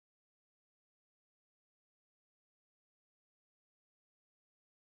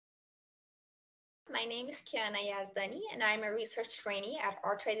My name is Kiana Yazdani, and I'm a research trainee at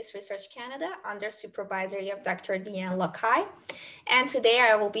Arthritis Research Canada under supervisory of Dr. Deanne Lakai. And today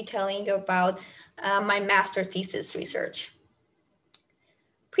I will be telling you about my master thesis research.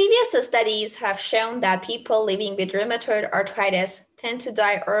 Previous studies have shown that people living with rheumatoid arthritis tend to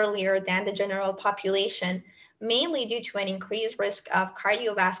die earlier than the general population, mainly due to an increased risk of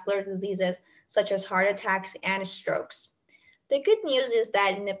cardiovascular diseases such as heart attacks and strokes. The good news is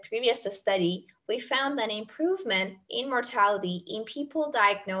that in the previous study, we found an improvement in mortality in people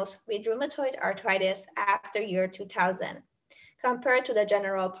diagnosed with rheumatoid arthritis after year 2000 compared to the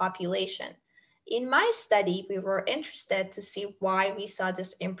general population. In my study, we were interested to see why we saw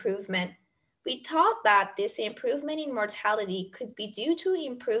this improvement. We thought that this improvement in mortality could be due to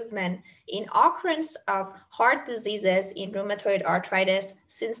improvement in occurrence of heart diseases in rheumatoid arthritis,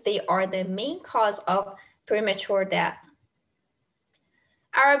 since they are the main cause of premature death.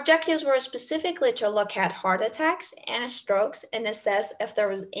 Our objectives were specifically to look at heart attacks and strokes and assess if there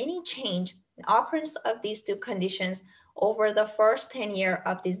was any change in occurrence of these two conditions over the first 10 years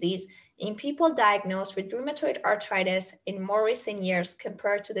of disease in people diagnosed with rheumatoid arthritis in more recent years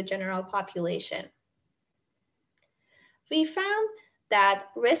compared to the general population. We found that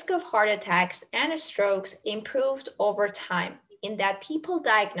risk of heart attacks and strokes improved over time, in that people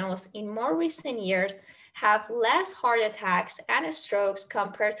diagnosed in more recent years have less heart attacks and strokes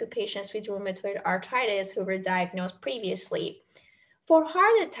compared to patients with rheumatoid arthritis who were diagnosed previously. For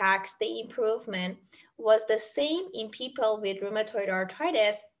heart attacks, the improvement was the same in people with rheumatoid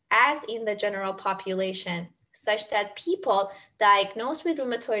arthritis as in the general population, such that people diagnosed with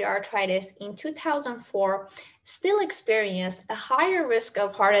rheumatoid arthritis in 2004 still experienced a higher risk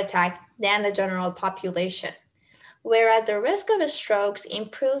of heart attack than the general population, whereas the risk of strokes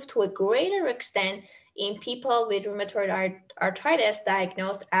improved to a greater extent in people with rheumatoid arthritis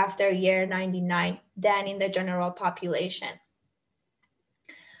diagnosed after year 99 than in the general population.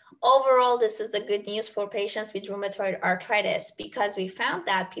 Overall, this is the good news for patients with rheumatoid arthritis because we found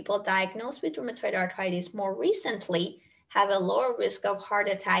that people diagnosed with rheumatoid arthritis more recently have a lower risk of heart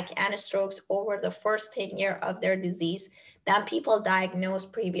attack and strokes over the first 10 years of their disease than people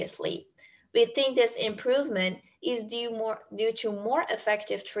diagnosed previously. We think this improvement is due to more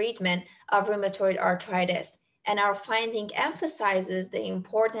effective treatment of rheumatoid arthritis, and our finding emphasizes the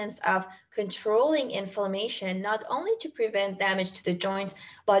importance of controlling inflammation, not only to prevent damage to the joints,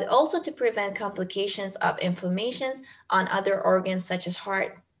 but also to prevent complications of inflammations on other organs such as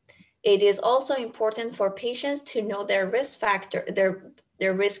heart. It is also important for patients to know their risk factor,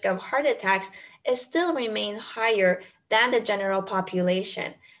 their risk of heart attacks still remain higher than the general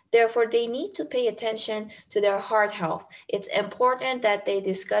population. Therefore, they need to pay attention to their heart health. It's important that they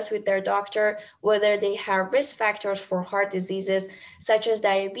discuss with their doctor whether they have risk factors for heart diseases such as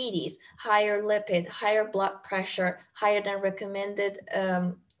diabetes, higher lipid, higher blood pressure, higher than recommended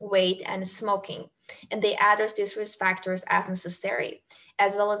weight, and smoking. And they address these risk factors as necessary,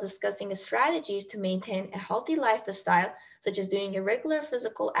 as well as discussing strategies to maintain a healthy lifestyle, such as doing a regular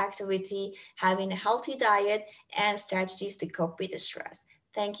physical activity, having a healthy diet, and strategies to cope with the stress.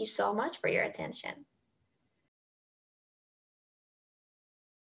 Thank you so much for your attention.